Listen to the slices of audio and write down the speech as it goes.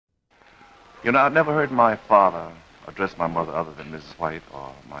You know, I've never heard my father address my mother other than Mrs. White,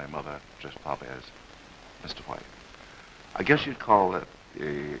 or my mother address Papa as Mr. White. I guess you'd call it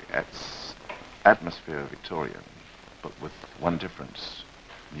the atmosphere Victorian, but with one difference,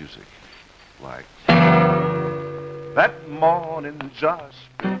 music. Like, that morning Josh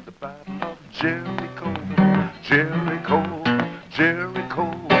fit the battle of Jericho, Jericho,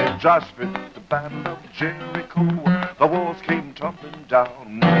 Jericho. Josh fit the battle of Jericho. The walls came tumbling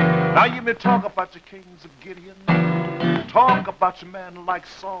down. Now you may talk about your kings of Gideon, talk about your man like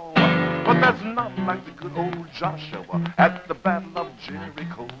Saul, but that's not like the good old Joshua at the battle of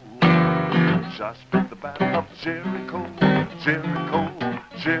Jericho. Josh fit the battle of Jericho, Jericho,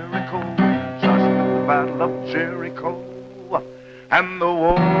 Jericho. Josh fit the battle of Jericho, and the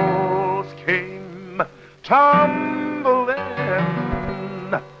walls came tumbling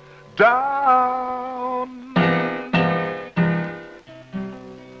down.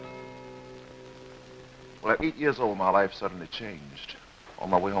 Well, at 8 years old, my life suddenly changed.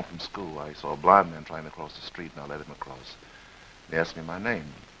 On my way home from school, I saw a blind man trying to cross the street, and I let him across. He asked me my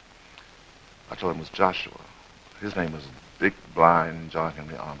name. I told him it was Joshua. His name was Big Blind John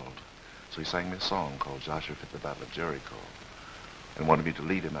Henry Arnold. So he sang me a song called Joshua Fit the Battle of Jericho and wanted me to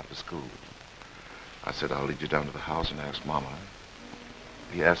lead him after school. I said, I'll lead you down to the house and ask Mama.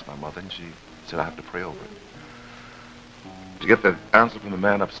 He asked my mother, and she said I have to pray over it. To get the answer from the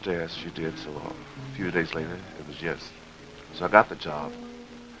man upstairs, she did, so a few days later, it was yes. So I got the job,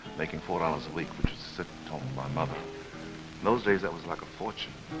 making $4 a week, which was to sit at home with my mother. In those days, that was like a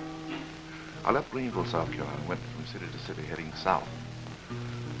fortune. I left Greenville, South Carolina, and went from city to city, heading south.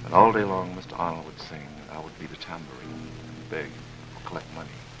 And all day long, Mr. Arnold would sing, and I would beat a tambourine and beg or collect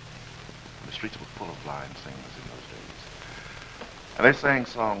money. And the streets were full of blind singers in those days. And they sang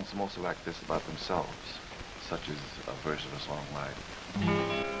songs mostly like this about themselves, such as a verse of a song like,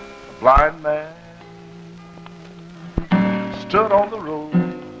 "A blind man stood on the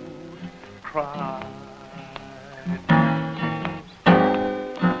road, cried,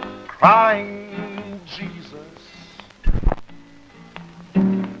 crying, Jesus,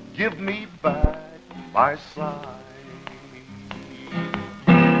 give me back my sight.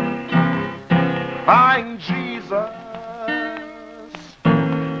 Crying, Jesus,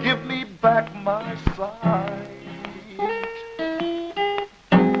 give me back my sight.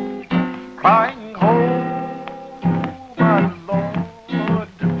 Crying, oh, my Lord,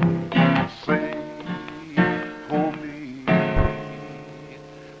 save for me."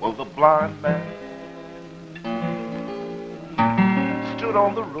 Well, the blind man stood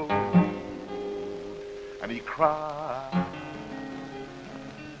on the road and he cried,